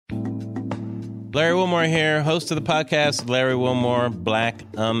Larry Wilmore here, host of the podcast, Larry Wilmore, Black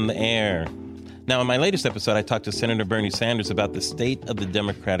on the Air. Now, in my latest episode, I talked to Senator Bernie Sanders about the state of the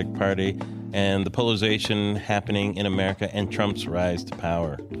Democratic Party and the polarization happening in America and Trump's rise to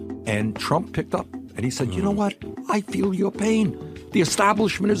power. And Trump picked up and he said, you know what? I feel your pain. The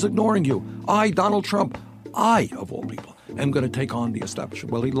establishment is ignoring you. I, Donald Trump, of all people, am going to take on the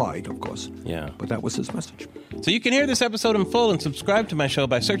establishment. Well, he lied, of course. Yeah. But that was his message. So you can hear this episode in full and subscribe to my show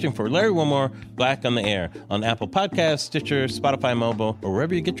by searching for Larry Wilmore, Black on the Air on Apple Podcasts, Stitcher, Spotify Mobile, or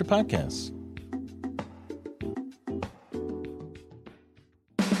wherever you get your podcasts.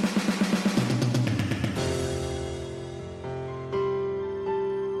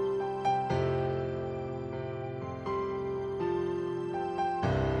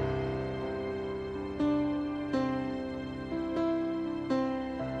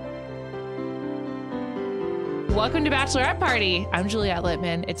 Welcome to Bachelorette Party. I'm Juliette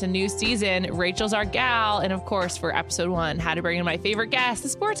Littman. It's a new season. Rachel's our gal. And of course, for episode 1, had to bring in my favorite guest, the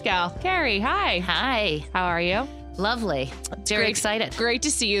sports gal, Carrie. Hi. Hi. How are you? Lovely. Very excited. Great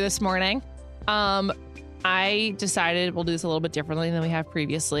to see you this morning. I decided we'll do this a little bit differently than we have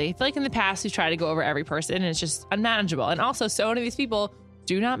previously. I feel like in the past, we've tried to go over every person and it's just unmanageable. And also, so many of these people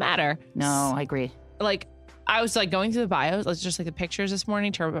do not matter. No, I agree. Like, I was like going through the bios, just like the pictures this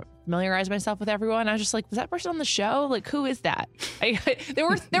morning to familiarize myself with everyone. I was just like, was that person on the show? Like, who is that? There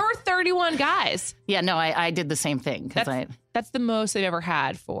were 31 guys. Yeah, no, I did the same thing. That's the most they've ever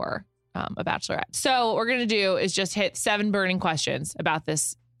had for a Bachelorette. So what we're going to do is just hit 7 burning questions about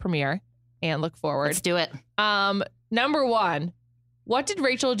this premiere and look forward. Let's do it. Number 1, what did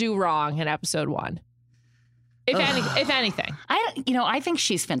Rachel do wrong in episode 1? If anything. I think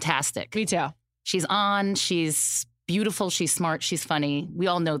she's fantastic. Me too. She's on, she's beautiful, she's smart, she's funny. We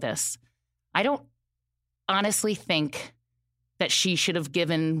all know this. I don't honestly think that she should have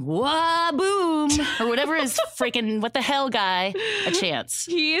given Boom or whatever his freaking what the hell guy a chance.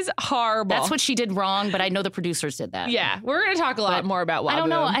 He's horrible. That's what she did wrong, but I know the producers did that. Yeah, we're going to talk a lot more about I don't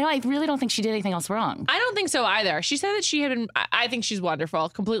know. I really don't think she did anything else wrong. I don't think so either. She said that she had been, I think she's wonderful.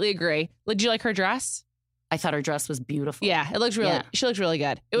 Completely agree. Did you like her dress? I thought her dress was beautiful. Yeah, it looked really. Yeah. She looked really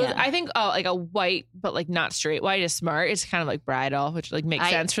good. It was, I think, like a white, but like not straight white is smart. It's kind of like bridal, which like makes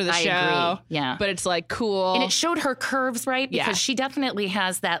sense for the show. I agree. Yeah, but it's like cool, and it showed her curves right because she definitely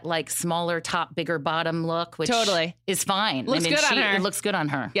has that like smaller top, bigger bottom look, which totally is fine. Looks good on her. It looks good on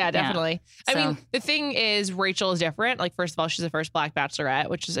her. Yeah, definitely. Yeah. I mean, the thing is, Rachel is different. Like, first of all, she's the first Black Bachelorette,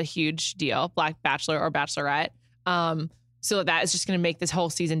 which is a huge deal. Black Bachelor or Bachelorette. So that is just going to make this whole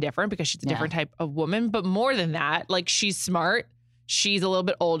season different because she's a different type of woman. But more than that, like, she's smart. She's a little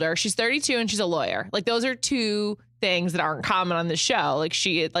bit older. She's 32 and she's a lawyer. Like, those are 2 things that aren't common on the show. Like,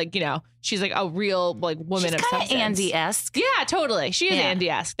 she's like a real like woman of substance. She's kind of Andy-esque. Yeah, totally. She is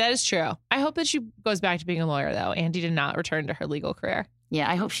Andy-esque. That is true. I hope that she goes back to being a lawyer, though. Andy did not return to her legal career. Yeah,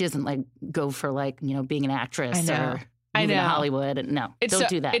 I hope she doesn't like go for like, being an actress or I know. Hollywood. And no, don't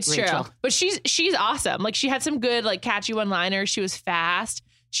do that. It's Rachel. true. But she's awesome. Like, she had some good, like, catchy one-liners. She was fast.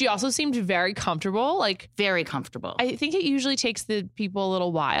 She also seemed very comfortable. Like, very comfortable. I think it usually takes the people a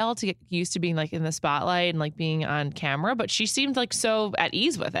little while to get used to being like in the spotlight and like being on camera. But she seemed like so at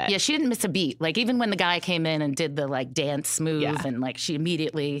ease with it. Yeah, she didn't miss a beat. Like, even when the guy came in and did the like dance move and like she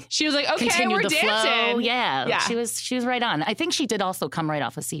was like, okay, continued we're the dancing. Flow. Yeah. She was right on. I think she did also come right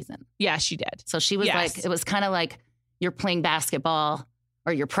off a season. Yeah, she did. So she was like, it was kind of like you're playing basketball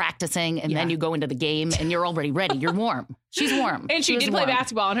or you're practicing and then you go into the game and you're already ready. You're warm. She's warm. And she did play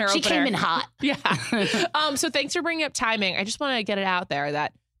basketball in her opener. She came in hot. Yeah. So thanks for bringing up timing. I just want to get it out there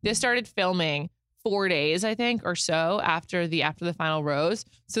that this started filming 4 days, I think, or so after the final rose.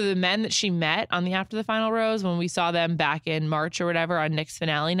 So the men that she met on the after the final rose, when we saw them back in March or whatever on Nick's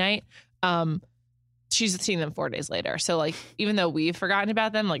finale night, she's seen them 4 days later. So like, even though we've forgotten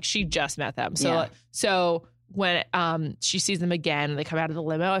about them, like she just met them. So when she sees them again, they come out of the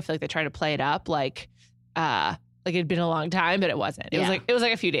limo, I feel like they try to play it up like it'd been a long time, but it wasn't. It was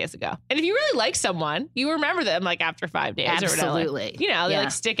like a few days ago. And if you really like someone, you remember them like after 5 days or whatever. Absolutely. They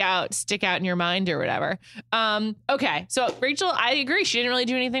like stick out in your mind or whatever. Okay. So Rachel, I agree. She didn't really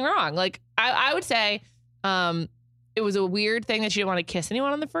do anything wrong. Like I would say it was a weird thing that she didn't want to kiss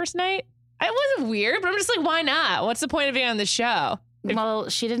anyone on the first night. It wasn't weird, but I'm just like, why not? What's the point of being on the show? Well,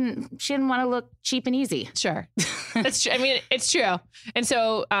 she didn't want to look cheap and easy. Sure. That's true. I mean, it's true. And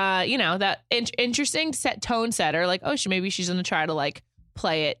so, that interesting tone setter, like, she's going to try to like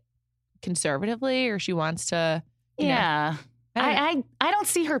play it conservatively, or she wants to, Yeah. I don't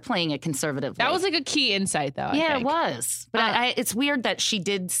see her playing it conservatively. That was like a key insight, though. Yeah, I think. it was. But it's weird that she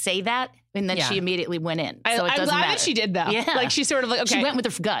did say that, and then she immediately went in. So it I'm doesn't glad matter. that she did, though. Yeah. Like, she sort of like, okay. She went with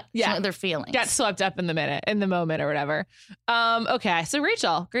her gut. Yeah. She went with her feelings. Got swept up in the moment or whatever. Okay, so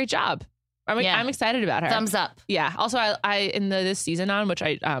Rachel, great job. I'm excited about her. Thumbs up. Yeah. Also, I in this season on, which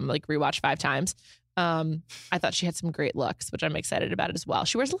I like rewatched 5 times, I thought she had some great looks, which I'm excited about as well.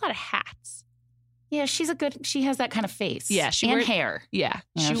 She wears a lot of hats. Yeah, she has that kind of face. Yeah, and hair. Yeah.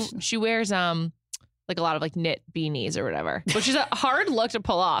 Yeah, She wears like a lot of like knit beanies or whatever, which is a hard look to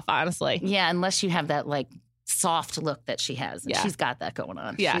pull off, honestly. Yeah, unless you have that like soft look that she has. And she's got that going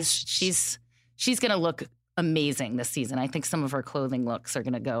on. Yeah. She's gonna look amazing this season. I think some of her clothing looks are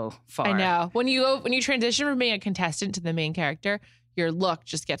gonna go far. I know. When you transition from being a contestant to the main character, your look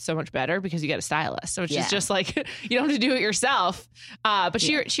just gets so much better because you get a stylist. So it's just like, you don't have to do it yourself. But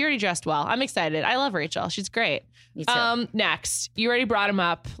she already dressed well. I'm excited. I love Rachel. She's great. Me too. Next, you already brought him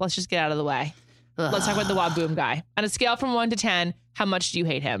up. Let's just get out of the way. Let's talk about the Waboom guy. On a scale from 1 to 10, how much do you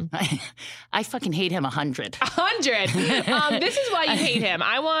hate him? I fucking hate him 100. 100. This is why you hate him.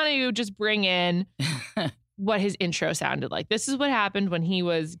 I want to just bring in what his intro sounded like. This is what happened when he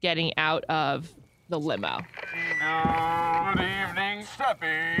was getting out of the limo. Good evening,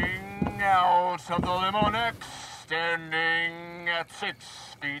 stepping out of the limo next, standing at 6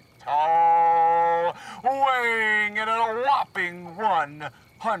 feet tall, weighing in at a whopping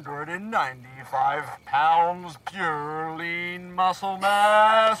 195 pounds, pure lean muscle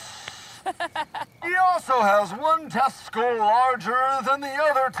mass. He also has one testicle larger than the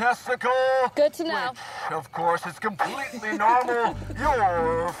other testicle. Good to know. Which, of course, is completely normal.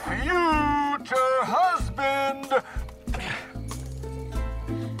 Your future husband.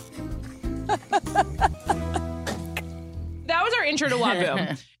 That was our intro to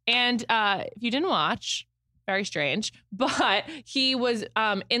Waboom. And if you didn't watch, very strange, but he was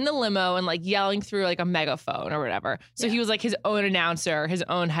in the limo and like yelling through like a megaphone or whatever. So he was like his own announcer, his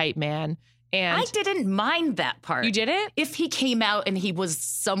own hype man. And I didn't mind that part. You didn't? If he came out and he was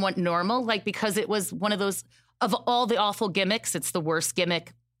somewhat normal, like because it was one of those, of all the awful gimmicks, it's the worst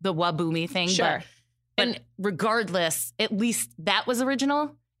gimmick, the Waboomy thing. Sure. But regardless, at least that was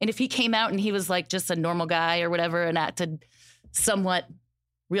original. And if he came out and he was like just a normal guy or whatever and acted somewhat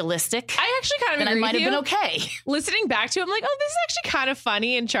realistic, I actually kind of then I agree might with have you. been okay. Listening back to him, like, oh, this is actually kind of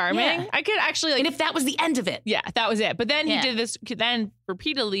funny and charming. Yeah. I could actually like, And if that was the end of it. yeah, that was it. But then he Yeah. did this, then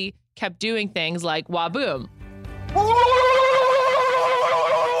repeatedly kept doing things like Waboom.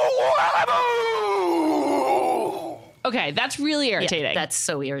 Okay, that's really irritating. Yeah, that's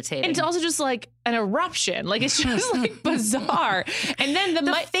so irritating. And it's also just like an eruption. Like it's just like bizarre. And then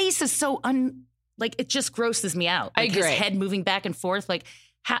the face is so like it just grosses me out. Like I agree. His head moving back and forth, like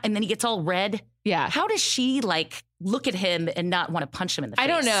and then he gets all red. Yeah. How does she like look at him and not want to punch him in the face? I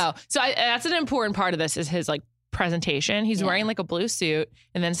don't know. So that's an important part of this is his like presentation. He's wearing like a blue suit,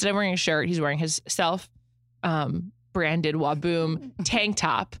 and then instead of wearing a shirt, he's wearing his branded Waboom tank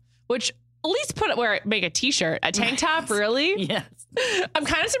top, which at least make a t-shirt. A tank top, really? Yes. I'm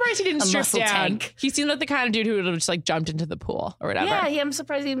kind of surprised he didn't A strip muscle down. tank. He seemed like the kind of dude who would have just like jumped into the pool or whatever. Yeah, I'm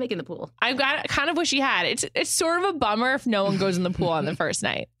surprised he didn't make it in the pool. I kind of wish he had. It's sort of a bummer if no one goes in the pool on the first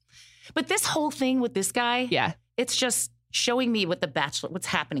night. But this whole thing with this guy, Yeah. it's just showing me what's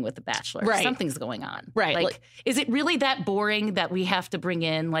happening with the Bachelor. Right. Something's going on. Right. Like, is it really that boring that we have to bring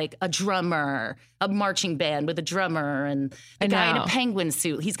in like a drummer, a marching band with a drummer and the guy in a penguin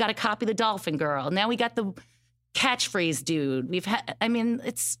suit? He's got to copy the dolphin girl. Now we got the catchphrase dude.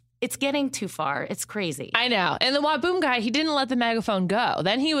 It's getting too far. It's crazy. I know. And the Waboom guy, he didn't let the megaphone go.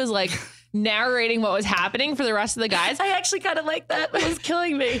 Then he was like narrating what was happening for the rest of the guys. I actually kind of like that. It was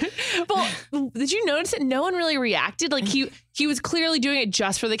killing me. Well, did you notice that no one really reacted? Like he was clearly doing it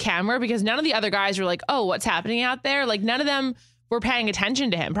just for the camera because none of the other guys were like, oh, what's happening out there? Like none of them were paying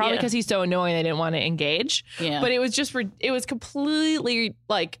attention to him, probably because he's so annoying they didn't want to engage. Yeah. But it was completely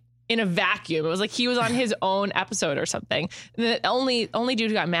like in a vacuum. It was like he was on his own episode or something. And the only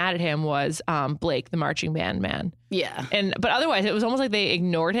dude who got mad at him was Blake, the marching band man. Yeah. But otherwise, it was almost like they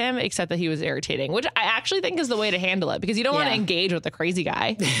ignored him, except that he was irritating, which I actually think is the way to handle it because you don't want to engage with the crazy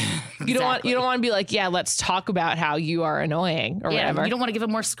guy. You don't want to be like, yeah, let's talk about how you are annoying or whatever. You don't want to give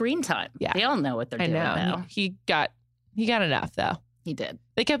him more screen time. Yeah. They all know what they're doing now. He got enough though. He did.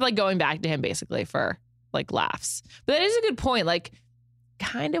 They kept like going back to him basically for like laughs. But that is a good point. Like,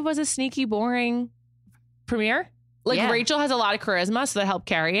 kind of was a sneaky, boring premiere. Like Rachel has a lot of charisma, so that helped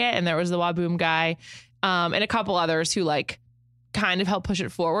carry it. And there was the Waboom guy, and a couple others who like kind of helped push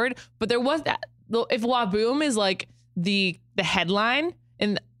it forward. But there was that. If Waboom is like the headline,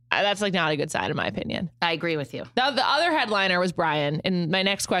 and That's like not a good sign in my opinion. I agree with you. Now, the other headliner was Brian. And my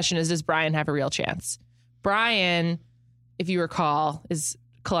next question is, does Brian have a real chance? Brian, if you recall, is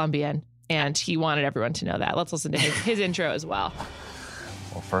Colombian, and he wanted everyone to know that. Let's listen to his intro as well.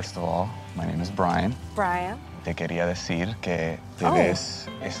 Well, first of all, my name is Brian. Brian. Te quería decir que te ves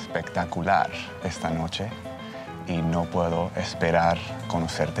espectacular esta noche y no puedo esperar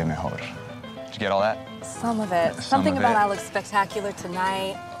conocerte mejor. Did you get all that? Some of it. Something about I look spectacular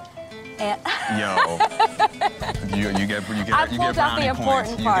tonight. And Yo, you get brownie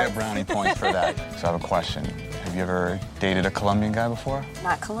points. You get brownie points for that. So I have a question. Have you ever dated a Colombian guy before?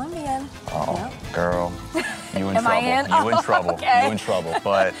 not Colombian. Oh, No. girl, you in Am trouble. I in? You in Oh, trouble. okay. You in trouble.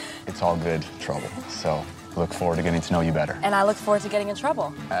 But it's all good trouble. So look forward to getting to know you better. And I look forward to getting in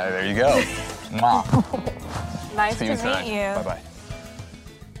trouble. There you go. Ma. Nice See to you tonight. meet you. Bye-bye.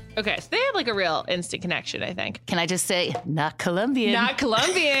 Okay, so they have like a real instant connection, I think. Can I just say, not Colombian? Not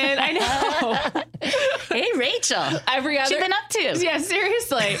Colombian. I know. Hey, Rachel. Every other. What you been up to? Yeah,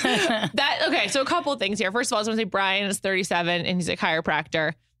 seriously. Okay, so a couple of things here. First of all, I just want to say Brian is 37 and he's a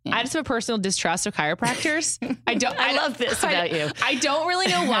chiropractor. Yeah. I just have a personal distrust of chiropractors. I love this about you. I don't really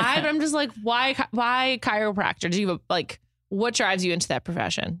know why, but I'm just like, why chiropractor? Do you have what drives you into that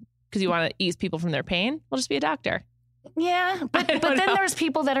profession? Because you want to ease people from their pain? Well, just be a doctor. Yeah, but then there's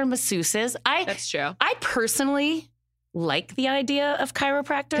people that are masseuses. That's true. I personally like the idea of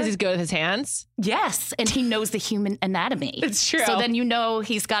chiropractor. Because he's good with his hands. Yes, and he knows the human anatomy. It's true. So then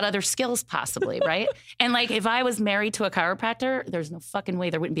he's got other skills possibly, right? And like if I was married to a chiropractor, there's no fucking way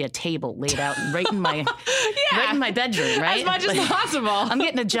there wouldn't be a table laid out right in my bedroom, right? As much as possible. I'm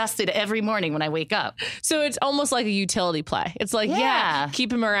getting adjusted every morning when I wake up. So it's almost like a utility play. It's like,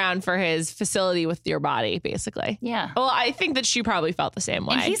 keep him around for his facility with your body, basically. Yeah. Well, I think that she probably felt the same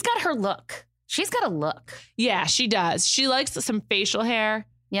way. And he's got her look. She's got a look. Yeah, she does. She likes some facial hair.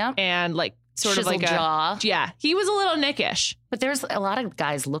 Yeah. And like sort of like a jaw. Yeah. He was a little nickish. But there's a lot of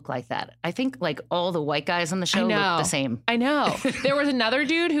guys look like that. I think like all the white guys on the show look the same. I know. There was another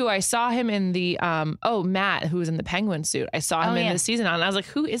dude who I saw him in the, Matt, who was in the penguin suit. I saw him in this season on, and I was like,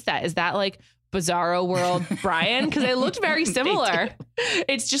 who is that? Is that like Bizarro World Brian? Because they looked very similar.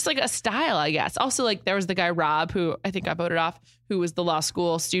 It's just like a style, I guess. Also, like there was the guy Rob, who I think got voted off, who was the law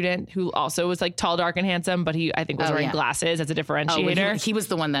school student, who also was like tall, dark, and handsome, but he I think was wearing glasses as a differentiator. He was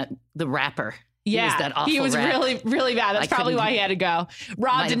the one the rapper. Yeah, he was really, really bad. That's probably why he had to go.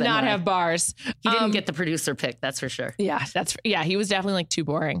 Rob did not have bars. He didn't get the producer pick, that's for sure. Yeah, he was definitely like too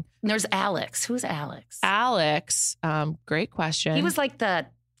boring. And there's Alex. Who's Alex? Alex, great question. He was like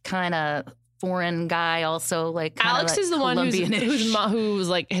that kind of foreign guy, also like Alex is the one who's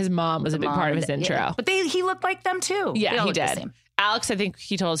like his mom was a big part of his intro. Yeah. But he looked like them too. Yeah, he did. Alex, I think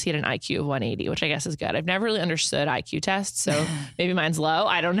he told us he had an IQ of 180, which I guess is good. I've never really understood IQ tests, so maybe mine's low.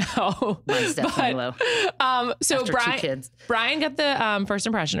 I don't know. Mine's definitely low. So After Brian, 2 kids. Brian got the first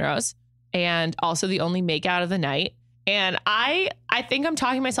impression rose, and also the only makeout of the night. And I think I'm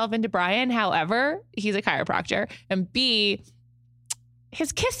talking myself into Brian. However, he's a chiropractor, and B,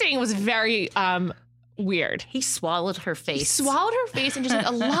 his kissing was very weird. He swallowed her face. And just like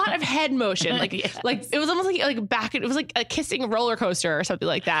a lot of head motion. Like it was almost like back. It was like a kissing roller coaster or something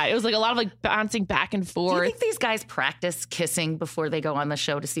like that. It was like a lot of like bouncing back and forth. Do you think these guys practice kissing before they go on the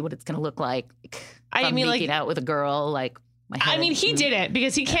show to see what it's going to look like? I mean, making out with a girl, like my head. I mean, he didn't,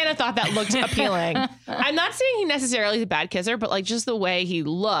 because he can't have thought that looked appealing. I'm not saying he necessarily is a bad kisser, but like just the way he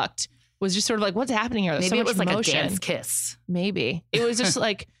looked was just sort of like, what's happening here? There's Maybe so it was much like motion. a dance kiss. Maybe it was just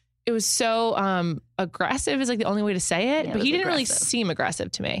like. It was so aggressive is like the only way to say it. Yeah, but he didn't really aggressive. seem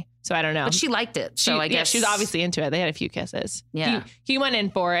aggressive to me. So I don't know. But she liked it. So I guess she was obviously into it. They had a few kisses. Yeah. He went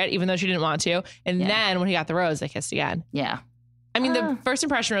in for it, even though she didn't want to. And then when he got the rose, they kissed again. Yeah. I mean, the first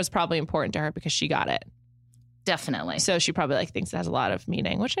impression was probably important to her because she got it. Definitely. So she probably like thinks it has a lot of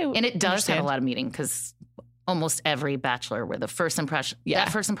meaning, which I And it does understand. have a lot of meaning because almost every Bachelor where the first impression, that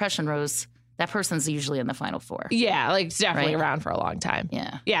first impression rose, that person's usually in the final 4. Yeah, like it's definitely around for a long time.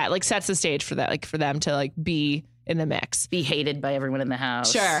 Yeah. Yeah, it like sets the stage for that, like for them to like be in the mix. Be hated by everyone in the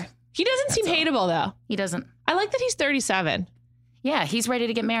house. Sure. He doesn't seem hateable though. He doesn't. I like that he's 37. Yeah, he's ready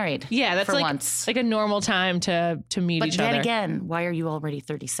to get married. Yeah, that's for like once. like a normal time to meet each other. But then again, why are you already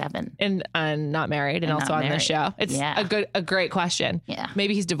 37? And not married and also on the show? It's a great question. Yeah.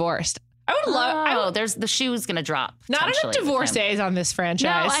 Maybe he's divorced. I would love. There's the shoe's going to drop. Not enough divorcees on this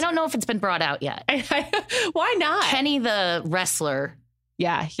franchise. No, I don't know if it's been brought out yet. Why not? Kenny, the wrestler.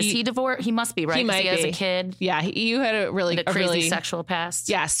 Yeah, is he divorced? He must be, right? He might he has be. a kid. Yeah, you had a crazy sexual past.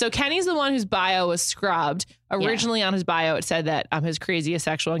 Yeah, so Kenny's the one whose bio was scrubbed. Originally on his bio, it said that his craziest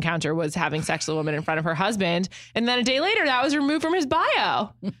sexual encounter was having sex with a woman in front of her husband. And then a day later, that was removed from his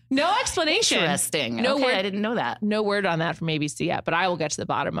bio. No explanation. Interesting. No okay, word, I didn't know that. No word on that from ABC yet, but I will get to the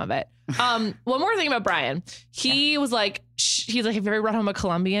bottom of it. One more thing about Brian. He was like, he's like, have you ever brought home a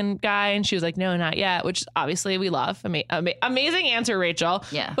Colombian guy? And she was like, no, not yet, which obviously we love. Amazing answer, Rachel.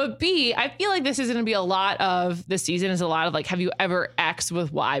 Yeah. But B, I feel like this is going to be a lot of this season is a lot of like, have you ever X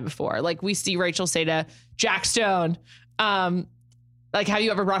with Y before? Like we see Rachel say to Jack Stone, like, have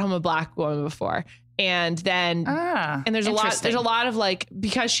you ever brought home a black woman before? And then, and there's a lot of like,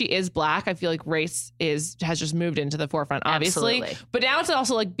 because she is black, I feel like race has just moved into the forefront, obviously. Absolutely. But now it's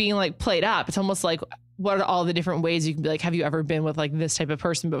also like being like played up. It's almost like, what are all the different ways you can be like, have you ever been with like this type of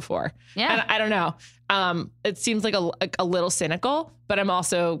person before? Yeah. And I don't know. It seems like a little cynical, but I'm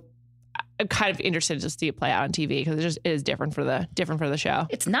kind of interested to see it play out on TV because it is different for the show.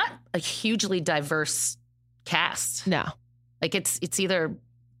 It's not a hugely diverse cast. No. Like it's either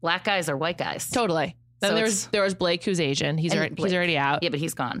black guys or white guys. Totally. Then So there was Blake, who's Asian. He's already out. Yeah, but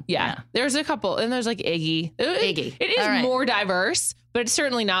he's gone. Yeah. There's a couple, and there's like Iggy. Iggy. It is more diverse, but it's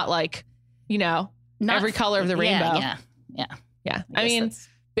certainly not like, not every color of the rainbow. Yeah. I mean,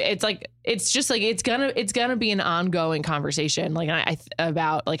 it's just like it's gonna be an ongoing conversation, like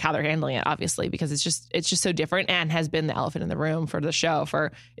about like how they're handling it, obviously, because it's just so different and has been the elephant in the room for the show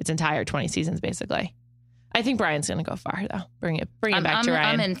for its entire 20 seasons, basically. I think Brian's going to go far, though. Bring it back to Ryan.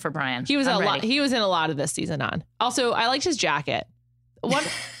 I'm in for Brian. He was He was in a lot of this season on. Also, I liked his jacket.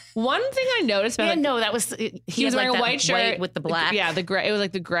 One thing I noticed about that was he was wearing a white shirt with the black. The gray. It was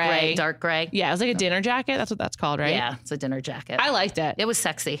like the gray, dark gray. Yeah, it was like a dinner jacket. That's what that's called, right? Yeah, it's a dinner jacket. I liked it. It was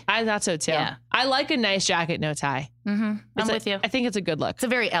sexy. I thought so too. Yeah. I like a nice jacket, no tie. Mm-hmm. I'm with you. I think it's a good look. It's a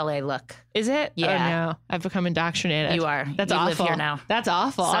very LA look. Is it? Yeah. Oh, no. I've become indoctrinated. You are. That's you awful. Live here now. That's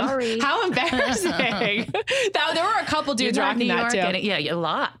awful. Sorry. How embarrassing. There were a couple dudes rocking that too. Yeah, a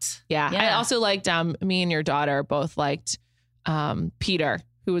lot. Yeah. I also liked, me and your daughter both liked Peter,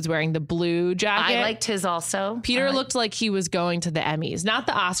 who was wearing the blue jacket. I liked his also. Peter looked like he was going to the Emmys, not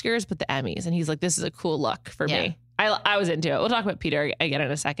the Oscars, but the Emmys. And he's like, this is a cool look for me. I was into it. We'll talk about Peter again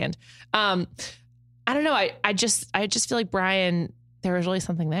in a second. I don't know. I just feel like Brian, there was really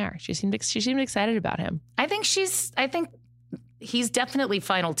something there. She seemed excited about him. I think he's definitely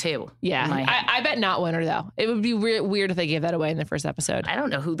final two. Yeah. I bet not winner though. It would be weird if they gave that away in the first episode. I don't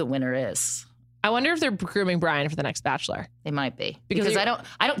know who the winner is. I wonder if they're grooming Brian for the next Bachelor. They might be. Because I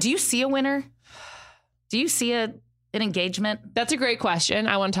don't, do you see a winner? Do you see an engagement? That's a great question.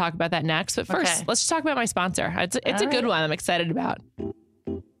 I want to talk about that next. But first, let's just talk about my sponsor. It's a good one I'm excited about.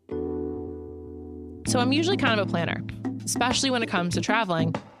 So I'm usually kind of a planner, especially when it comes to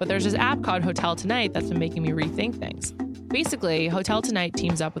traveling. But there's this app called Hotel Tonight that's been making me rethink things. Basically, Hotel Tonight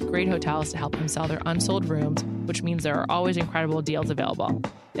teams up with great hotels to help them sell their unsold rooms, which means there are always incredible deals available.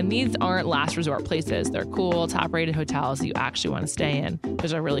 And these aren't last resort places. They're cool, top-rated hotels that you actually want to stay in.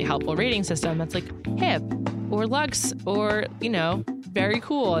 There's a really helpful rating system that's like hip or luxe or, very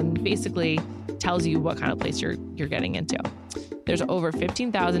cool and basically tells you what kind of place you're getting into. There's over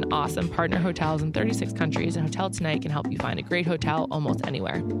 15,000 awesome partner hotels in 36 countries, and Hotel Tonight can help you find a great hotel almost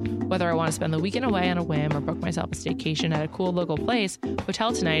anywhere. Whether I want to spend the weekend away on a whim or book myself a staycation at a cool local place,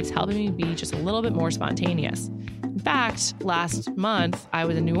 Hotel Tonight's helping me be just a little bit more spontaneous. In fact, last month, I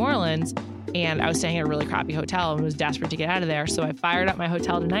was in New Orleans, and I was staying at a really crappy hotel and was desperate to get out of there, so I fired up my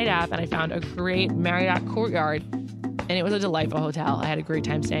Hotel Tonight app, and I found a great Marriott Courtyard, and it was a delightful hotel. I had a great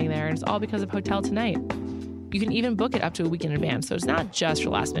time staying there, and it's all because of Hotel Tonight. You can even book it up to a week in advance, so it's not just for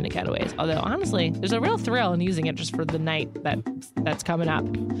last-minute getaways. Although, honestly, there's a real thrill in using it just for the night that's coming up.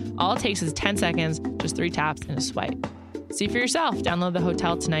 All it takes is 10 seconds, just 3 taps, and a swipe. See for yourself. Download the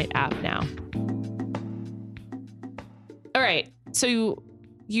Hotel Tonight app now. All right, so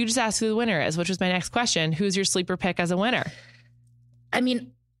you just asked who the winner is, which was my next question. Who's your sleeper pick as a winner? I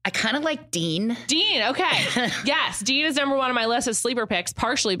mean, I kind of like Dean. Dean, okay. Yes, Dean is number 1 on my list of sleeper picks,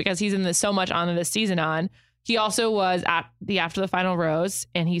 partially because he's in this so much on this season on. He also was at the After the Final Rose,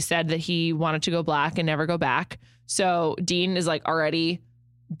 and he said that he wanted to go black and never go back. So Dean is like already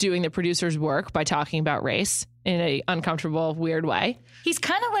doing the producer's work by talking about race in a uncomfortable, weird way. He's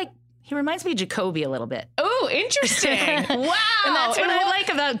kind of like, he reminds me of Jacoby a little bit. Oh, interesting. Wow. And that's what I like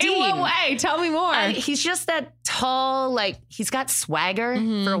about Dean. In what way? Tell me more. He's just that tall, like he's got swagger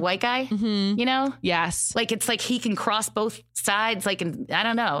for a white guy, Yes. Like it's like he can cross both sides. Like, I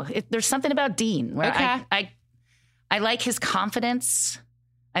don't know. There's something about Dean where I like his confidence.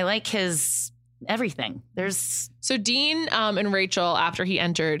 I like his everything. So Dean and Rachel, after he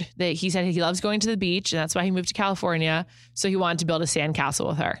entered, he said he loves going to the beach, and that's why he moved to California. So he wanted to build a sandcastle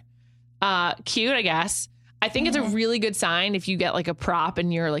with her. Cute, I guess. I think it's a really good sign if you get like a prop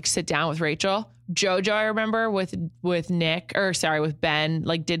and you're like sit down with Rachel. JoJo, I remember with Ben,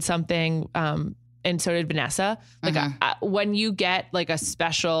 like did something, and so did Vanessa. Like when you get like a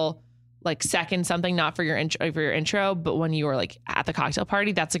special like second something, not for your intro, but when you were like at the cocktail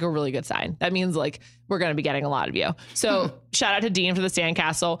party, that's like a really good sign. That means like we're going to be getting a lot of you. So shout out to Dean for the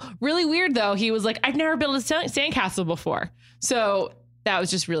sandcastle. Really weird though. He was like, I've never built a sandcastle before. So that was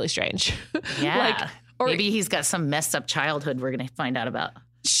just really strange. Yeah. Maybe he's got some messed up childhood we're going to find out about.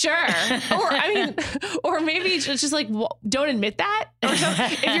 Sure. Or maybe it's just like, don't admit that. Or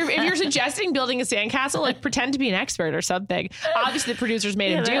if you're suggesting building a sandcastle, like pretend to be an expert or something. Obviously the producers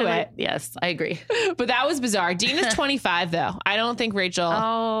made him do it. Yes, I agree. But that was bizarre. Dean is 25 though. I don't think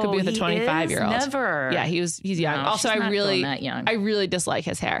Rachel could be with a 25-year-old. Never. Yeah, he's young. No, also, I really dislike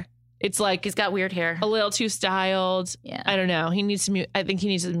his hair. It's like he's got weird hair, a little too styled. Yeah. I don't know. I think he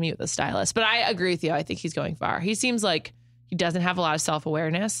needs to meet with a stylist, but I agree with you. I think he's going far. He seems like he doesn't have a lot of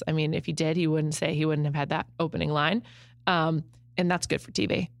self-awareness. I mean, if he did, he wouldn't have had that opening line. And that's good for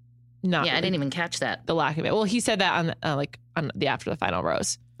TV. I didn't even catch that. The lack of it. Well, he said that on the after the final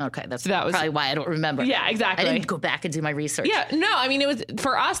rose. Okay. That was probably why I don't remember. Yeah, exactly. I didn't go back and do my research. Yeah. No, I mean, it was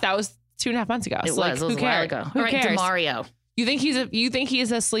for us, that was 2.5 months ago. It was a while ago. Who cares? DeMario. You think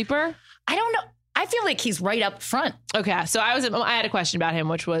he's a sleeper? I don't know. I feel like he's right up front. Okay. So I had a question about him,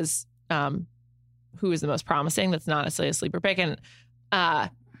 which was, who is the most promising? That's not necessarily a sleeper pick. And I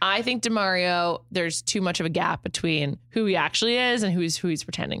think DeMario, there's too much of a gap between who he actually is and who he's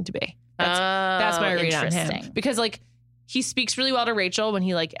pretending to be. That's my read on him. Because like he speaks really well to Rachel when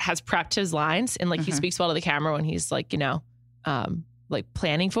he like has prepped his lines, and like he speaks well to the camera when he's like, like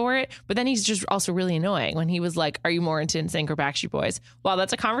planning for it. But then he's just also really annoying when he was like, are you more into NSYNC or Backstreet Boys? Well,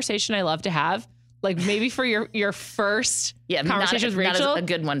 that's a conversation I love to have. Like maybe for your first conversation with Rachel, not a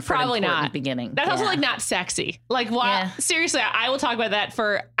good one for probably an important not. Beginning. That's also like not sexy. Like seriously, I will talk about that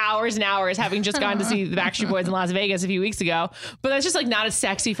for hours and hours, having just gone to see the Backstreet Boys in Las Vegas a few weeks ago. But that's just like not a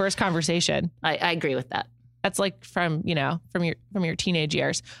sexy first conversation. I agree with that. That's like from your teenage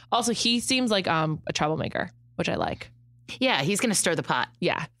years. Also, he seems like a troublemaker, which I like. Yeah, he's going to stir the pot.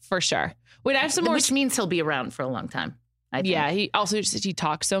 Yeah, for sure. Wait, I have some more. Which means he'll be around for a long time. I think. Yeah, he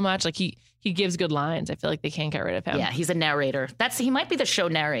talks so much. Like he gives good lines. I feel like they can't get rid of him. Yeah, he's a narrator. He might be the show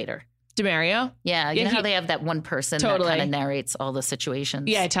narrator. DeMario? Yeah, you know how they have that one person that kind of narrates all the situations?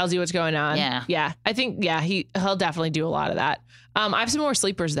 Yeah, it tells you what's going on. Yeah. I think, he'll definitely do a lot of that. I have some more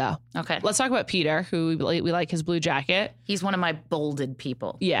sleepers, though. Okay. Let's talk about Peter, who we like his blue jacket. He's one of my bolded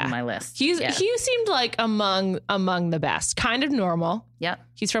people on my list. He seemed like among the best. Kind of normal. Yep.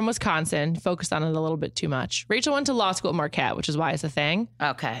 He's from Wisconsin. Focused on it a little bit too much. Rachel went to law school at Marquette, which is why it's a thing.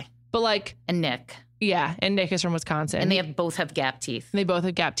 Okay. But like... And Nick. Yeah, and Nick is from Wisconsin. And they both have gap teeth. They both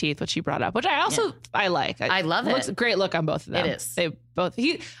have gap teeth, which she brought up, which I also I like. I love it. Looks a great look on both of them. It is. They both.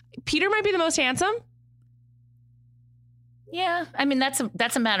 Peter might be the most handsome. Yeah, I mean that's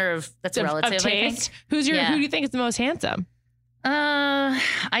a matter of relative. Of taste. Who do you think is the most handsome? I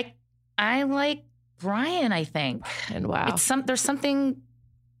like Brian. I think. And wow,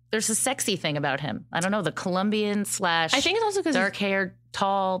 there's a sexy thing about him. I don't know, the Colombian / I think it's also because dark hair,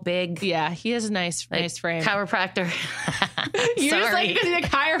 tall, big. Yeah, he has a nice frame. Chiropractor. You just like because he's a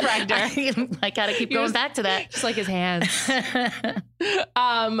chiropractor. I gotta keep going back to that. Just like his hands. I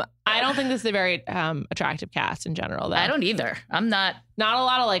don't think this is a very attractive cast in general, though. I don't either. I'm not a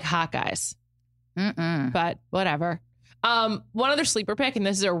lot of like hot guys. But whatever. One other sleeper pick, and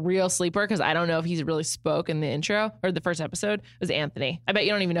this is a real sleeper because I don't know if he's really spoke in the intro or the first episode, was Anthony. I bet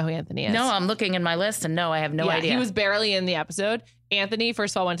you don't even know who Anthony is. No, I'm looking in my list and no, I have no idea. He was barely in the episode. Anthony,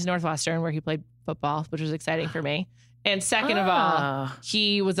 first of all, went to Northwestern where he played football, which was exciting for me. And second of all,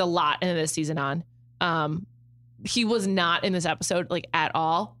 he was a lot in this season on. He was not in this episode like at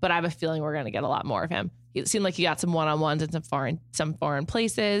all, but I have a feeling we're going to get a lot more of him. It seemed like he got some one-on-ones in some foreign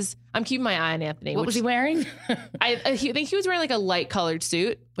places. I'm keeping my eye on Anthony. What was he wearing? I think he was wearing like a light colored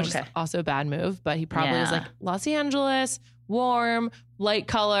suit, which is also a bad move, but he probably was like Los Angeles, warm, light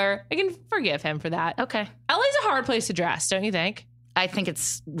color. I can forgive him for that. Okay. LA's a hard place to dress, don't you think? I think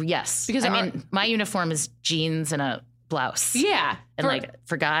it's, yes. Because my uniform is jeans and a blouse. Yeah. And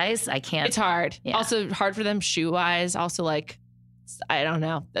for guys, I can't. It's hard. Yeah. Also hard for them shoe-wise. Also like, I don't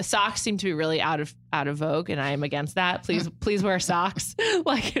know. The socks seem to be really out of vogue, and I am against that. Please wear socks,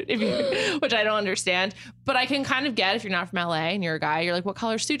 which I don't understand. But I can kind of get if you're not from LA and you're a guy, you're like, what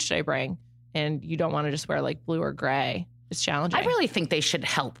color suit should I bring? And you don't want to just wear like blue or gray. It's challenging. I really think they should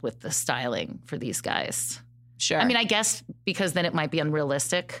help with the styling for these guys. Sure. I mean, I guess because then it might be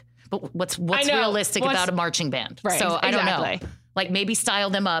unrealistic. But what's realistic about a marching band? Right. So I don't know. Like maybe style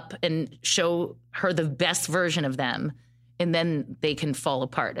them up and show her the best version of them. And then they can fall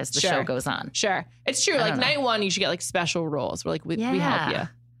apart as the show goes on. Sure. It's true. Like night one, you should get like special roles where like we help you.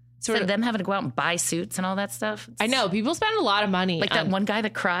 Instead of them having to go out and buy suits and all that stuff. I know. People spend a lot of money. Like that one guy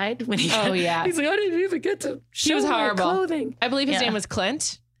that cried when he He's like, I didn't even get to show he was horrible. my clothing. I believe his name was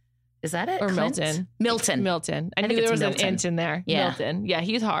Clint. Is that it? Or Clint? Milton. Milton. I knew there was an int in there. Yeah. Milton. Yeah,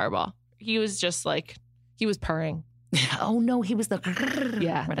 he's horrible. He was just like, he was purring. Oh, no, he was the...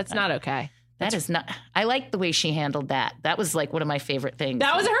 Yeah, that's not okay. That is not... I like the way she handled that. That was like one of my favorite things.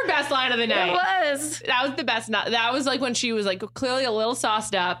 That was her best line of the night. It was. That was the best. That was like when she was like clearly a little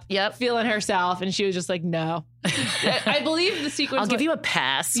sauced up, feeling herself, and she was just like, no. I believe the sequence... I'll give you a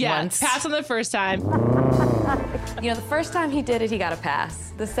pass once. Pass on the first time. You know, the first time he did it, he got a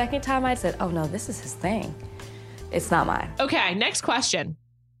pass. The second time I said, oh no, this is his thing. It's not mine. Okay, next question.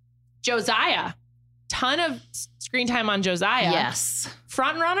 Josiah. Ton of screen time on Josiah. Yes.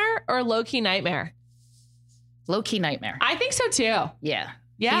 Front runner or low-key nightmare? Low-key nightmare. I think so too. Yeah.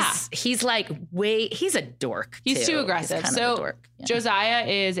 Yeah. He's like he's a dork. He's too aggressive. He's kind of a dork. Yeah. Josiah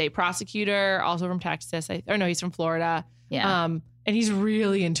is a prosecutor, also from Texas. He's from Florida. Yeah. And he's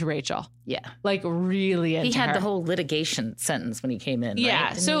really into Rachel. Yeah. Like really into her. He had the whole litigation sentence when he came in. Yeah.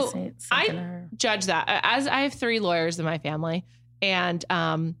 Right? So I judge that. As I have 3 lawyers in my family, and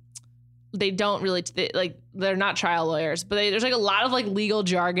they don't really they're not trial lawyers, but there's like a lot of like legal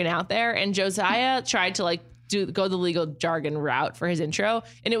jargon out there. And Josiah tried to like go the legal jargon route for his intro,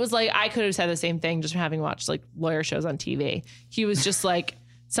 and it was like I could have said the same thing just from having watched like lawyer shows on TV. He was just like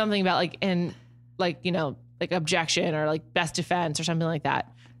something about like in like you know like objection or like best defense or something like that.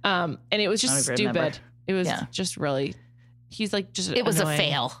 And it was just stupid. Remember. It was just really. He's like just. It was annoying. A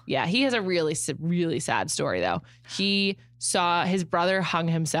fail. Yeah, he has a really sad story though. He saw his brother hung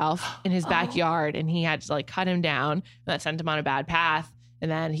himself in his backyard, and he had to like cut him down, and that sent him on a bad path.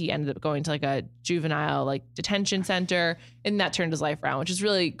 And then he ended up going to like a juvenile like detention center, and that turned his life around, which is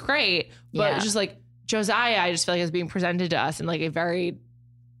really great. But it's just like Josiah, I just feel like is being presented to us in like a very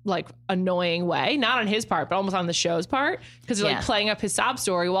like annoying way, not on his part, but almost on the show's part, because they're like playing up his sob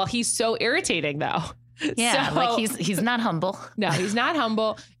story while he's so irritating though. Yeah, so, like he's not humble. No, he's not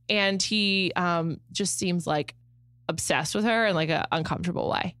humble, and he just seems like obsessed with her in like an uncomfortable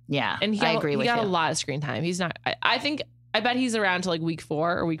way. Yeah, and I agree with you. He got a lot of screen time. He's not. I bet he's around to like week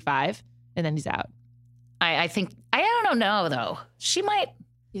 4 or week 5, and then he's out. I think I don't know though. She might.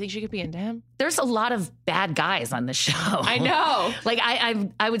 You think she could be into him? There's a lot of bad guys on the show. I know. Like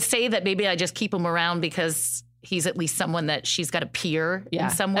I would say that maybe I just keep him around because he's at least someone that she's got a peer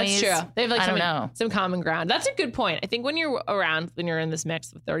in some ways. That's true. They have like some common ground. That's a good point. I think when you're in this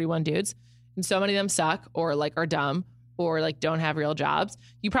mix with 31 dudes, and so many of them suck or like are dumb or like don't have real jobs,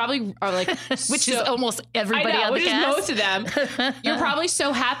 you probably are like, which is almost everybody on the cast. Which is most of them. You're probably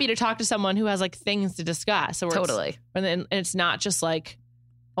so happy to talk to someone who has like things to discuss. So totally. And it's not just like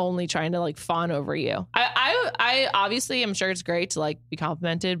only trying to like fawn over you. I obviously am sure it's great to like be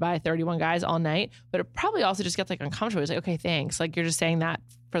complimented by 31 guys all night, but it probably also just gets like uncomfortable. It's like, okay, thanks. Like you're just saying that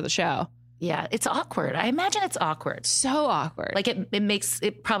for the show. Yeah, it's awkward. I imagine it's awkward. So awkward. Like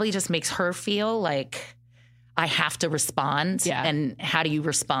it probably just makes her feel like I have to respond. Yeah. And how do you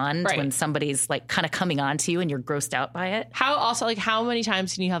respond when somebody's like kind of coming on to you and you're grossed out by it? How many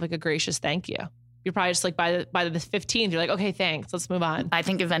times can you have like a gracious thank you? You're probably just like by the 15th, you're like, okay, thanks. Let's move on. I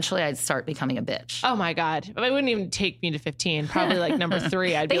think eventually I'd start becoming a bitch. Oh my God. It wouldn't even take me to 15. Probably like number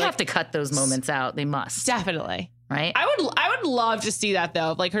 3. They have to cut those moments out. They must. Definitely. Right? I would love to see that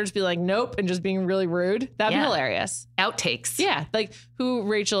though. Like her just be like, nope, and just being really rude. That'd be hilarious. Outtakes. Yeah. Like who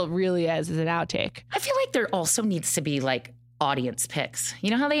Rachel really is an outtake. I feel like there also needs to be like audience picks.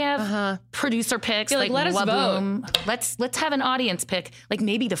 You know how they have producer picks? Yeah, like let us vote. Let's have an audience pick. Like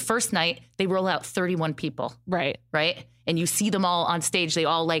maybe the first night they roll out 31 people. Right. And you see them all on stage. They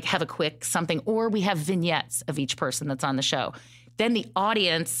all like have a quick something, or we have vignettes of each person that's on the show. Then the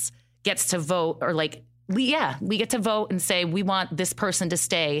audience gets to vote, or like, we get to vote and say, we want this person to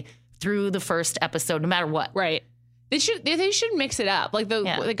stay through the first episode, no matter what. Right. They should mix it up. Like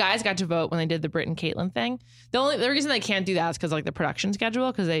the guys got to vote when they did the Brit and Caitlin thing. The reason they can't do that is because like the production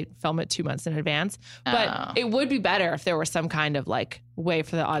schedule, because they film it 2 months in advance. But it would be better if there was some kind of like way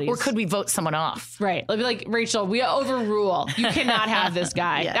for the audience. Or could we vote someone off? Right. It'd be like, Rachel, we overrule. You cannot have this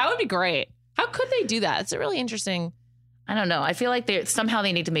guy. That would be great. How could they do that? It's a really interesting. I don't know. I feel like they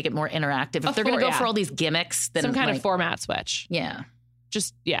need to make it more interactive. If they're going to go for all these gimmicks, then some kind of format switch. Yeah.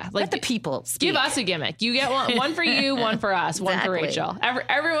 Just, like let the people speak. Give us a gimmick. You get one for you, one for us, one for Rachel.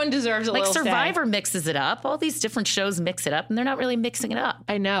 Everyone deserves a little Survivor mixes it up. All these different shows mix it up, and they're not really mixing it up.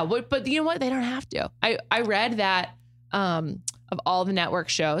 I know. But you know what? They don't have to. I read that of all the network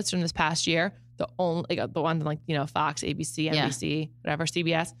shows from this past year, the only the ones like Fox, ABC, NBC, whatever,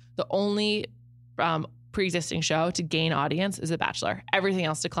 CBS, the only pre-existing show to gain audience is The Bachelor. Everything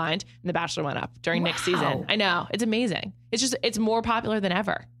else declined, and The Bachelor went up during next season. I know, it's amazing. It's more popular than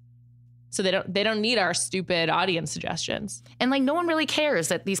ever. So they don't need our stupid audience suggestions. And like no one really cares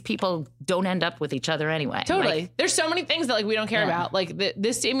that these people don't end up with each other anyway. Totally. Like, there's so many things that like we don't care about. Like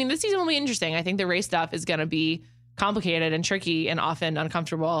this season will be interesting. I think the race stuff is going to be complicated and tricky and often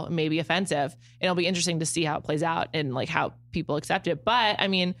uncomfortable, maybe offensive. And it'll be interesting to see how it plays out and like how people accept it. But I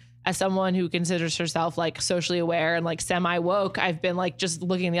mean, as someone who considers herself like socially aware and like semi woke, I've been like just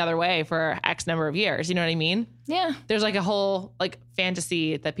looking the other way for X number of years. You know what I mean? Yeah. There's like a whole like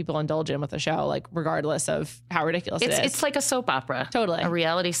fantasy that people indulge in with the show, like regardless of how ridiculous it is. It's like a soap opera. Totally. A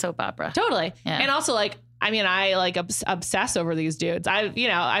reality soap opera. Totally. Yeah. And also like, I mean, I like obsess over these dudes. I've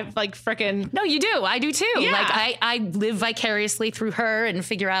like freaking. No, you do. I do too. Yeah. Like I live vicariously through her and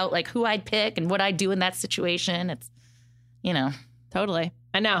figure out like who I'd pick and what I'd do in that situation. It's, Totally.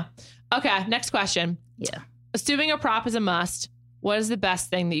 I know. Okay. Next question. Yeah. Assuming a prop is a must, what is the best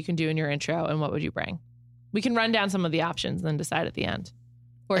thing that you can do in your intro and what would you bring? We can run down some of the options and then decide at the end.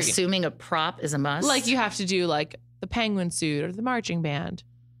 Or Assuming a prop is a must. like you have to do like the penguin suit or the marching band.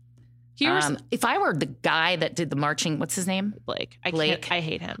 Here's if I were the guy that did the marching, what's his name? Blake. I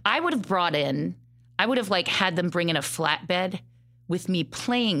hate him. I would have like had them bring in a flatbed with me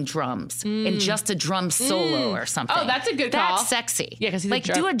playing drums and just a drum solo or something. Oh, that's a good call. That's sexy. Yeah, because like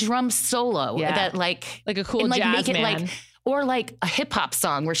do a drum solo that like a cool and, like, jazz make it man. like or like a hip hop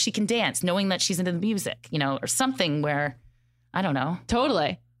song where she can dance, knowing that she's into the music, or something where I don't know.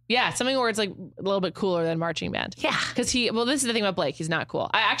 Totally. Yeah, something where it's like a little bit cooler than marching band. Yeah, because this is the thing about Blake. He's not cool.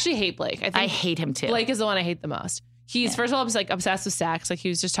 I actually hate Blake. I hate him too. Blake is the one I hate the most. He's first of all, like obsessed with sex. Like he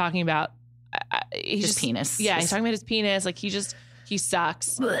was just talking about his penis. Yeah, he's talking about his penis. Like he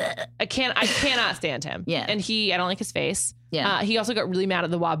sucks. I cannot stand him. Yeah. And I don't like his face. Yeah. He also got really mad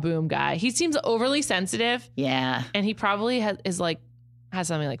at the Waboom guy. He seems overly sensitive. Yeah. And he probably has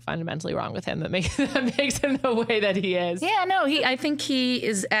something like fundamentally wrong with him that makes him the way that he is. Yeah, no, I think he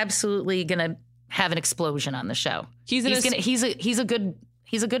is absolutely gonna have an explosion on the show. He's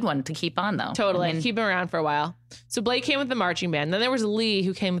a good one to keep on though. Totally. Keep him around for a while. So Blake came with the marching band. Then there was Lee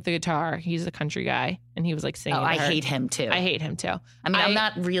who came with the guitar. He's a country guy and he was like singing. Oh, I hate him too. I hate him too. I mean, I'm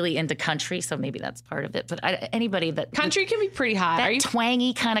not really into country, so maybe that's part of it. But anybody that country can be pretty hot. That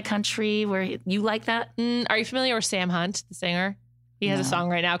twangy kind of country where you like that? Are you familiar with Sam Hunt, the singer? He has a song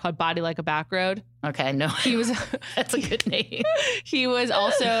right now called Body Like a Back Road. Okay, no. That's a good name. He was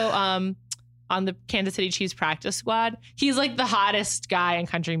also on the Kansas City Chiefs practice squad. He's like the hottest guy in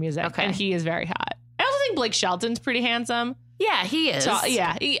country music. And he is very hot. I also think Blake Shelton's pretty handsome. Yeah, he is. So,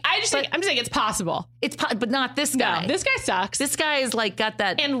 yeah. I'm just saying it's possible. But not this guy. No, this guy sucks. This guy is like got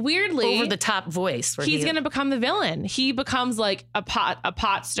that and weirdly over the top voice. Where he's going to become the villain. He becomes like a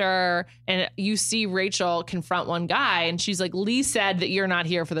pot stirrer, and you see Rachel confront one guy, and she's like, "Lee said that you're not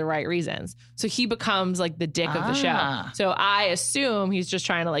here for the right reasons." So he becomes like the dick of the show. So I assume he's just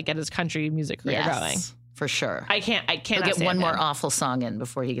trying to like get his country music career going. For sure. I can't He'll get one more awful song in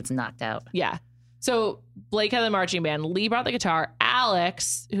before he gets knocked out. Yeah. So Blake had the marching band. Lee brought the guitar.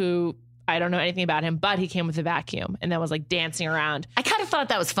 Alex, who I don't know anything about him, but he came with a vacuum and then was like dancing around. I kind of ththought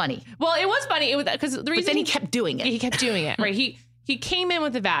that was funny. Well, it was funny. It was because the reason then he kept doing it. He kept doing it. Right. He came in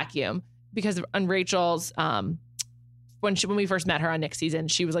with a vacuum because on Rachel's when we first met her on Nick's season,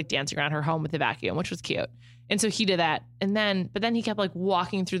 she was like dancing around her home with the vacuum, which was cute. And so he did that. But then he kept like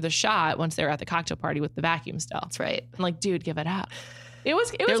walking through the shot once they were at the cocktail party with the vacuum still. That's right. I'm like, dude, give it up. It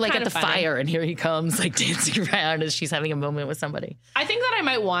was They're like kind at the of funny. fire, and here he comes, like dancing around as she's having a moment with somebody. I think that I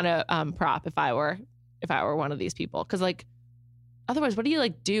might want to prop if I were one of these people, because like otherwise, what do you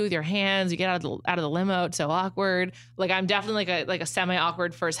like do with your hands? You get out of the limo, it's so awkward. Like I'm definitely like a semi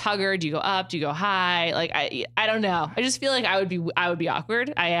awkward first hugger. Do you go up? Do you go high? Like I don't know. I just feel like I would be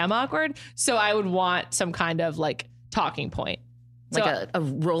awkward. I am awkward, so I would want some kind of like talking point. Like a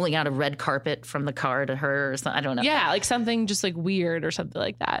rolling out a red carpet from the car to her or something. I don't know. Yeah, like something just like weird or something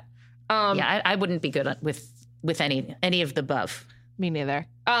like that. I wouldn't be good with any of the above. Me neither.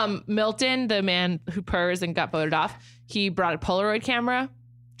 Milton, the man who purrs and got voted off, he brought a Polaroid camera.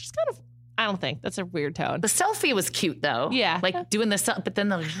 Just kind of, I don't think that's a weird tone. The selfie was cute though. Yeah, like doing the but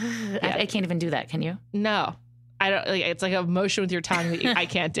then I can't even do that. Can you? No, I don't. Like, it's like a motion with your tongue that I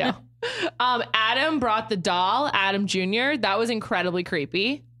can't do. Adam brought the doll, Adam Jr. That was incredibly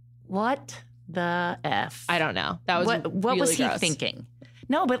creepy. What the F? I don't know. That was what really was he gross. thinking?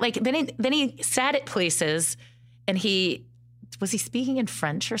 No, but like then he sat at places and he Was he speaking in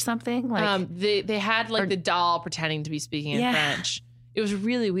French or something? Like, they had like the doll pretending to be speaking in French. It was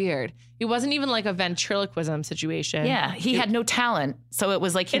really weird. It wasn't even like a ventriloquism situation. Yeah, he had no talent. So it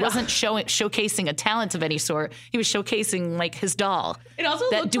was like he wasn't showcasing a talent of any sort. He was showcasing like his doll. It also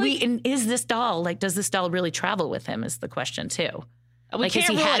looked is this doll, like, does this doll really travel with him is the question too. Like, has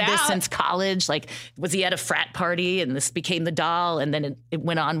he had this since college? Like, was he at a frat party and this became the doll and then it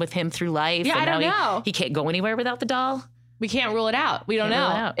went on with him through life? Yeah, and I don't know. He can't go anywhere without the doll? We can't rule it out. We don't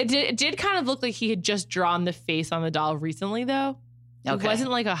know. It did kind of look like he had just drawn the face on the doll recently, though. Okay. It wasn't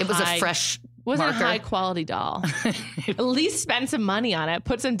like it was a fresh wasn't marker. a high quality doll. At least spend some money on it.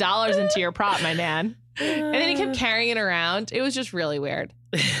 Put some dollars into your prop, my man. And then he kept carrying it around. It was just really weird.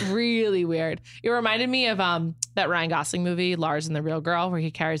 Really weird. It reminded me of that Ryan Gosling movie, Lars and the Real Girl, where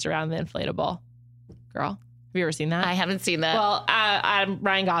he carries around the inflatable girl. Have you ever seen that? I haven't seen that. Well,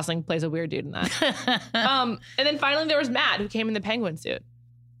 Ryan Gosling plays a weird dude in that. And then finally there was Matt, who came in the penguin suit.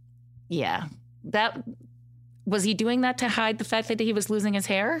 Yeah. Was he doing that to hide the fact that he was losing his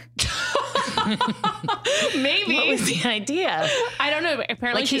hair? Maybe. What was the idea? I don't know. But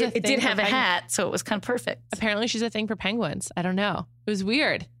apparently, like it did have a hat, so it was kind of perfect. Apparently, she's a thing for penguins. I don't know. It was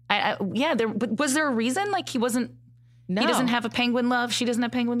weird. Was there a reason? Like he wasn't. No. He doesn't have a penguin love. She doesn't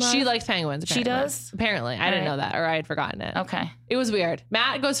have penguin love. She likes penguins. Apparently. She does. Apparently, I didn't know that, or I had forgotten it. Okay. It was weird.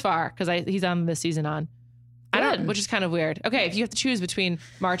 Matt goes far because he's on this season on. Which is kind of weird. Okay, if you have to choose between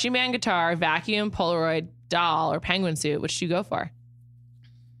marching band guitar, vacuum, Polaroid doll, or penguin suit, which do you go for?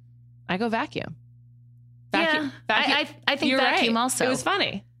 I go vacuum. Vacuum. I think You're vacuum right. also. It was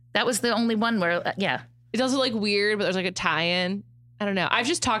funny. That was the only one where, It's also like weird, but there's like a tie-in. I don't know. I've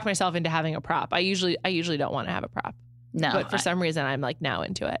just talked myself into having a prop. I usually don't want to have a prop. No. But for some reason, I'm like now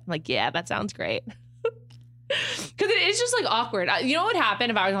into it. I'm like, yeah, that sounds great. Because it is just like awkward. You know what would happen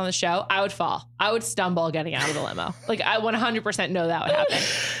if I was on the show? I would fall. I would stumble getting out of the limo. Like I 100% know that would happen.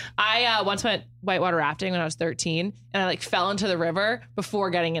 I once went whitewater rafting when I was 13 and I like fell into the river before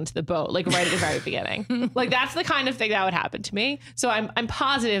getting into the boat, like right at the very beginning. Like that's the kind of thing that would happen to me. So I'm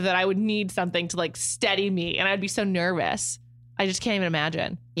positive that I would need something to like steady me and I'd be so nervous. I just can't even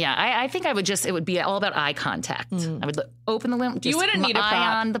imagine. Yeah, I think I would it would be all about eye contact. I would open the limo, just you wouldn't need a prop.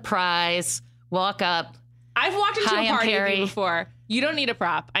 Eye on the prize, walk up. I've walked into a party with you Perry. before. You don't need a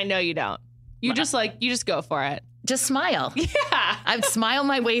prop. I know you don't. You just go for it. Just smile. Yeah. I'd smile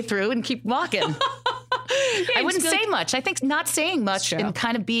my way through and keep walking. I wouldn't say much. I think not saying much and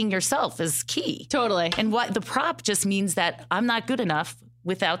kind of being yourself is key. Totally. And what the prop just means that I'm not good enough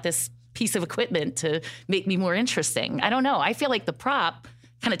without this piece of equipment to make me more interesting. I don't know. I feel like the prop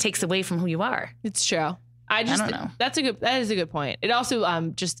kind of takes away from who you are. It's true. I don't know. That is a good point. It also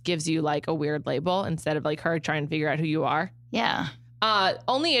just gives you like a weird label instead of like her trying to figure out who you are. Yeah.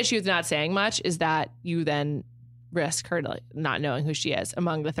 Only issue with not saying much is that you then risk her like not knowing who she is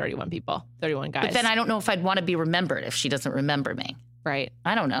among the 31 guys. But then I don't know if I'd want to be remembered if she doesn't remember me. Right.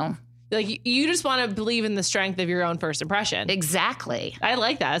 I don't know. Like you just want to believe in the strength of your own first impression. Exactly. I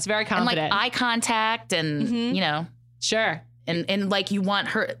like that. It's very confident. And like eye contact and, you know. Sure. And like you want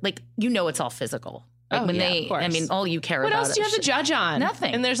her, like, you know, it's all physical. Like of course. I mean, all you care about. What else do you have to judge on?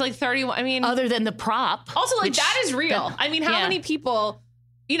 Nothing. And there's like 31. I mean, other than the prop. Also, like that is real. I mean, how many people,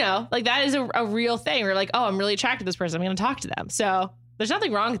 you know, like that is a real thing. We're like, oh, I'm really attracted to this person. I'm going to talk to them. So there's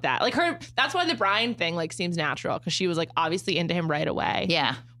nothing wrong with that. Like that's why the Brian thing like seems natural because she was like obviously into him right away.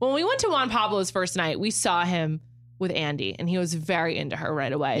 Yeah. When we went to Juan Pablo's first night, we saw him with Andy and he was very into her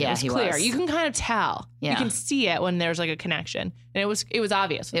right away. Yeah, it was clear. You can kind of tell. Yeah. You can see it when there's like a connection. And it was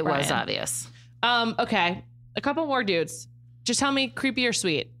obvious. It was obvious. Okay. A couple more dudes. Just tell me creepy or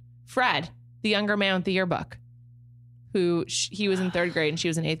sweet. Fred, the younger man with the yearbook, who he was in 3rd grade and she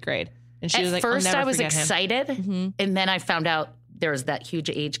was in 8th grade. And she was like, first I'll never I was forget excited. him. And then I found out there was that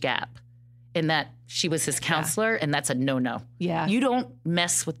huge age gap and that she was his counselor. And that's a no-no. Yeah. You don't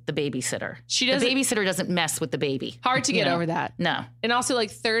mess with the babysitter. The babysitter doesn't mess with the baby. Hard to get over that. No. And also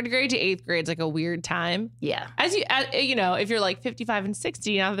like 3rd grade to 8th grade is like a weird time. Yeah. As you know, if you're like 55 and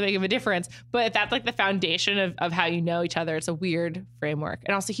 60, not that big of a difference. But if that's like the foundation of how you know each other, it's a weird framework.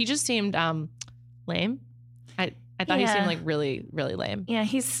 And also he just seemed lame. I thought he seemed like really, really lame. Yeah,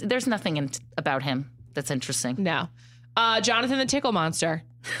 there's nothing about him that's interesting. No. Jonathan the Tickle Monster.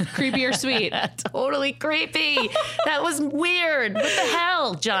 Creepy or sweet? Totally creepy. That was weird. What the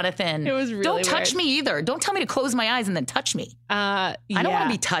hell, Jonathan? It was really Don't touch weird. me either. Don't tell me to close my eyes and then touch me. I don't want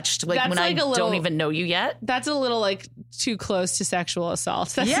to be touched when I don't even know you yet. That's a little like too close to sexual assault.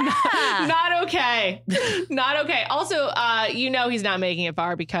 That's Yeah. not okay. Not okay. Also, you know he's not making it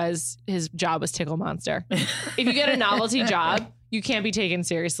far because his job was Tickle Monster. If you get a novelty job, you can't be taken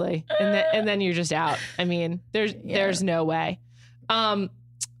seriously, and then you're just out. I mean, there's no way.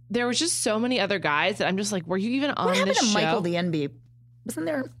 There was just so many other guys that I'm just like, were you even on What happened this to show? Michael, the NBA? Wasn't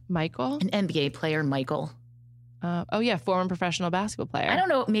there Michael? an NBA player, Michael? Oh yeah, former professional basketball player. I don't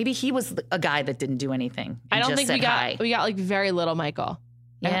know. Maybe he was a guy that didn't do anything. I don't just think said we got like very little Michael.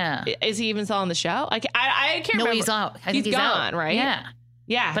 Yeah. Is he even still on the show? I can't remember. No, he's out. I think he's gone, out. right? Yeah.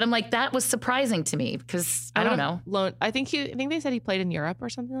 Yeah. But I'm like, that was surprising to me because I don't know. I think they said he played in Europe or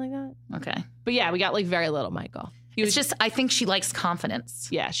something like that. Okay. But yeah, we got like very little Michael. It's just, I think she likes confidence.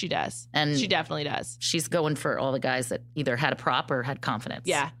 Yeah, she does. And she definitely does. She's going for all the guys that either had a prop or had confidence.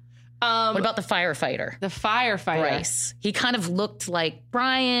 Yeah. What about the firefighter? The firefighter. Bryce. He kind of looked like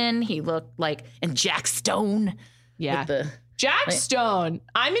Brian. He looked like, and Jack Stone. Yeah. With Jack Stone.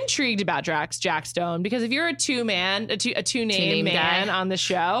 I'm intrigued about Jack Stone because if you're a two-name man on the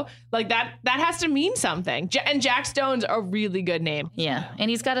show, like that has to mean something. And Jack Stone's a really good name. Yeah, and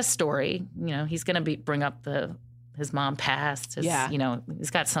he's got a story. You know, he's going to bring up his mom passed. You know, he's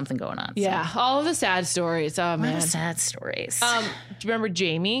got something going on. Yeah, so. all of the sad stories. Oh man, all the sad stories. Do you remember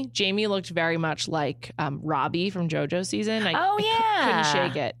Jamie? Jamie looked very much like Robbie from JoJo's season. Couldn't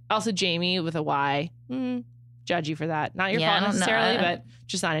shake it. Also, Jamie with a Y. Judge you for that. Not your fault necessarily, but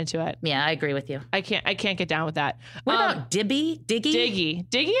just not into it. Yeah, I agree with you. I can't get down with that. What about Diggy?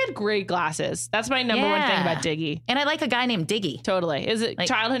 Diggy had great glasses. That's my number one thing about Diggy. And I like a guy named Diggy. Totally. Is it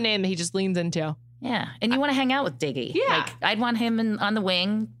childhood name that he just leans into? Yeah. And you want to hang out with Diggy. Yeah. Like, I'd want him on the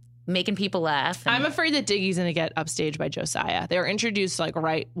wing, making people laugh. I'm afraid that Diggy's going to get upstaged by Josiah. They were introduced like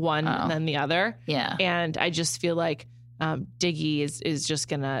one and then the other. Yeah. And I just feel like Diggy is just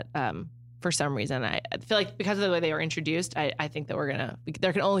going to... for some reason, I feel like because of the way they were introduced, I think that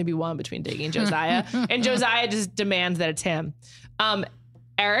there can only be one between Diggy and Josiah. And Josiah just demands that it's him.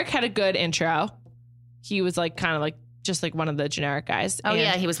 Eric had a good intro. He was like kind of like just like one of the generic guys. Oh,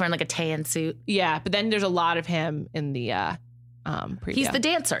 yeah. He was wearing like a tan suit. Yeah. But then there's a lot of him in the preview. He's the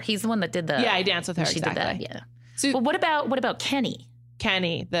dancer. He's the one that did the. Yeah, he danced with her. She exactly. did that. Yeah. So, well, what about Kenny?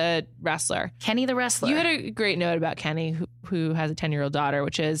 Kenny, the wrestler. Kenny, the wrestler. You had a great note about Kenny, who has a 10-year-old daughter,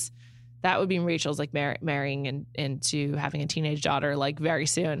 which is. That would be Rachel's like marrying into having a teenage daughter like very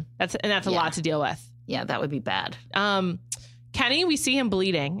soon. That's a lot to deal with. Yeah, that would be bad. Kenny, we see him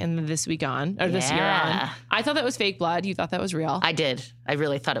bleeding in this year on. I thought that was fake blood. You thought that was real. I did. I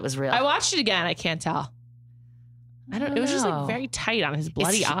really thought it was real. I watched it again. I can't tell. I don't know. It was just like very tight on his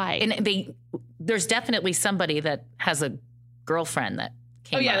bloody eye. And there's definitely somebody that has a girlfriend that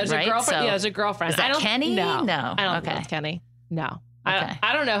came there's right? a girlfriend. So, there's a girlfriend. Is that Kenny? No. No. I don't think it's Kenny. No. Okay.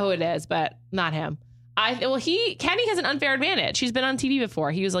 I don't know who it is, but not him. Kenny has an unfair advantage. He's been on TV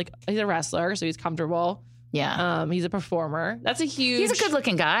before. He's a wrestler, so he's comfortable. Yeah. He's a performer. That's a huge. He's a good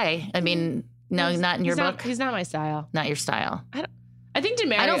looking guy. I mean, no, not in your book. He's not my style. Not your style. I think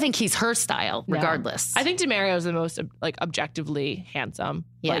Demario. I don't think he's her style, regardless. I think Demario is the most like objectively handsome.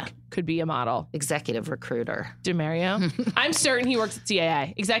 Yeah. Like could be a model. Executive recruiter. Demario. I'm certain he works at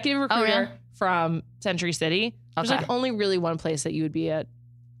CAA. Executive recruiter from Century City. There's like only really one place that you would be an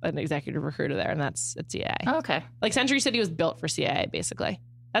executive recruiter there, and that's at CAA. Oh, okay. Like Century City was built for CAA, basically.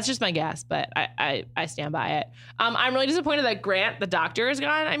 That's just my guess, but I stand by it. I'm really disappointed that Grant, the doctor, is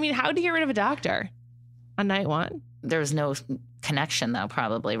gone. I mean, how do you get rid of a doctor on night one? There was no connection, though,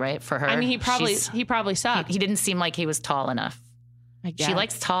 probably, right? For her. I mean, he probably sucked. He didn't seem like he was tall enough. I guess. She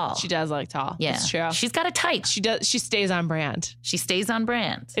likes tall. She does like tall. Yeah. It's true. She's got a type. She does. She stays on brand. She stays on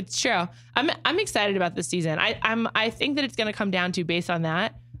brand. It's true. I'm excited about this season. I think that it's going to come down to, based on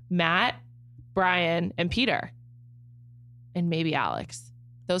that, Matt, Brian, and Peter, and maybe Alex.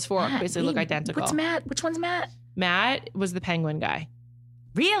 Those four basically look identical. What's Matt? Which one's Matt? Matt was the penguin guy.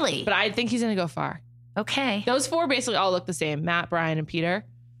 Really? But I think he's going to go far. Okay. Those four basically all look the same. Matt, Brian, and Peter.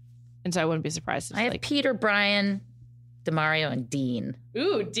 And so I wouldn't be surprised if I have Peter, Brian, Demario, and Dean.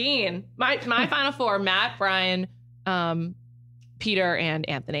 Ooh, Dean. My final four: Matt, Brian, Peter, and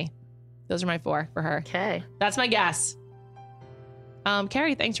Anthony. Those are my four for her. Okay. That's my guess.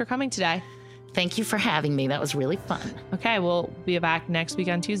 Carrie, thanks for coming today. Thank you for having me. That was really fun. Okay, we'll be back next week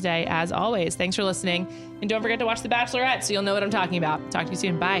on Tuesday, as always. Thanks for listening. And don't forget to watch The Bachelorette so you'll know what I'm talking about. Talk to you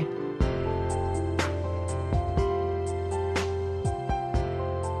soon. Bye.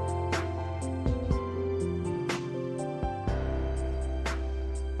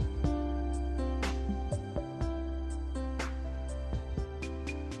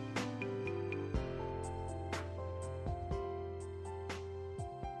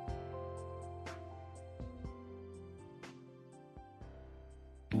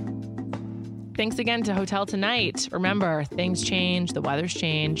 Thanks again to Hotel Tonight. Remember, things change, the weather's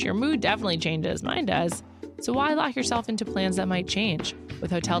change, your mood definitely changes, mine does. So why lock yourself into plans that might change? With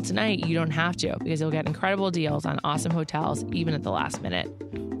Hotel Tonight, you don't have to because you'll get incredible deals on awesome hotels even at the last minute.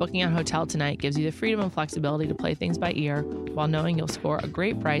 Booking on Hotel Tonight gives you the freedom and flexibility to play things by ear while knowing you'll score a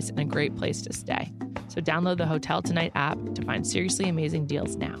great price and a great place to stay. So download the Hotel Tonight app to find seriously amazing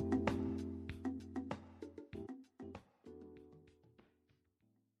deals now.